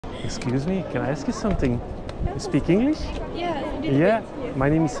Excuse me, can I ask you something? You speak English? Yeah. Yeah. My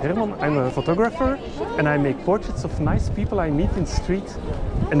name is Herman. I'm a photographer and I make portraits of nice people I meet in the street.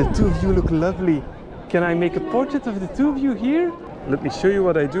 And the two of you look lovely. Can I make a portrait of the two of you here? Let me show you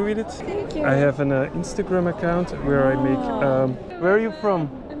what I do with it. Thank you. I have an Instagram account where I make... where are you from?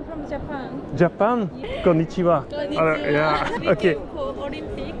 I'm from Japan. Japan? Yeah. Konnichiwa. Konnichiwa. Yeah, okay. For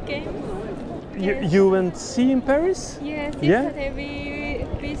Olympic Games. You went see in Paris? Yes, Yeah? yesterday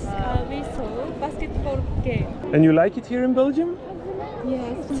we saw basketball game. And you like it here in Belgium?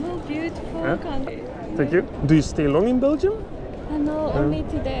 Yes, so beautiful country. Thank you. Do you stay long in Belgium? No, only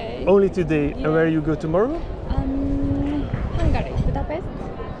today. Only today. Yeah. And where you go tomorrow? Hungary, Budapest.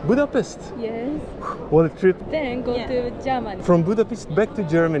 Budapest? Yes. What a trip. Then go to Germany. From Budapest back to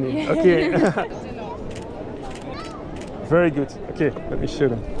Germany. Yeah. Okay. Very good. Okay, let me show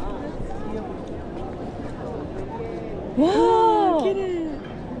them. Wow!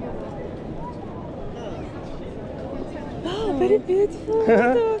 Wow, very beautiful.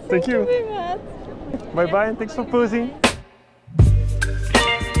 Thank you. Very much. Bye bye and thanks for posing.